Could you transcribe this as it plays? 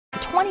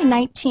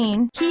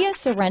2019 Kia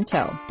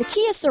Sorento. The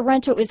Kia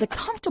Sorento is a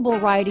comfortable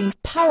riding,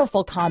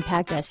 powerful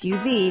compact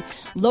SUV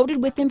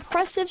loaded with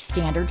impressive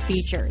standard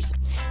features.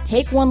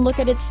 Take one look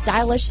at its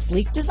stylish,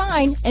 sleek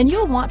design and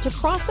you'll want to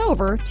cross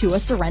over to a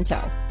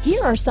Sorento.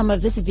 Here are some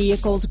of this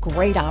vehicle's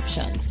great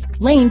options: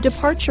 lane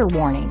departure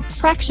warning,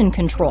 traction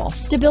control,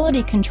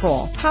 stability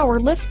control, power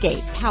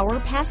liftgate,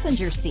 power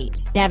passenger seat,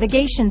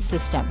 navigation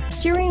system,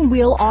 steering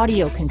wheel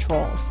audio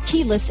controls,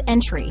 keyless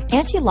entry,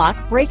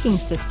 anti-lock braking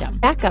system,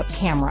 backup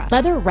camera,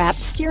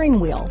 leather-wrapped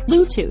steering wheel,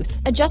 Bluetooth,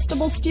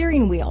 adjustable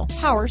steering wheel,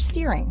 power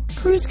steering,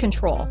 cruise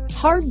control,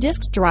 hard disk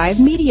drive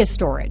media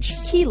storage,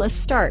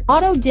 keyless start,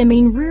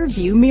 auto-dimming rear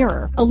view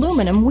mirror,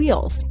 aluminum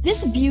wheels.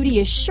 This beauty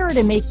is sure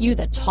to make you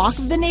the talk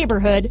of the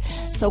neighborhood,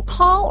 so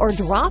call or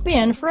drop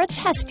in for a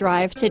test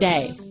drive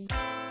today.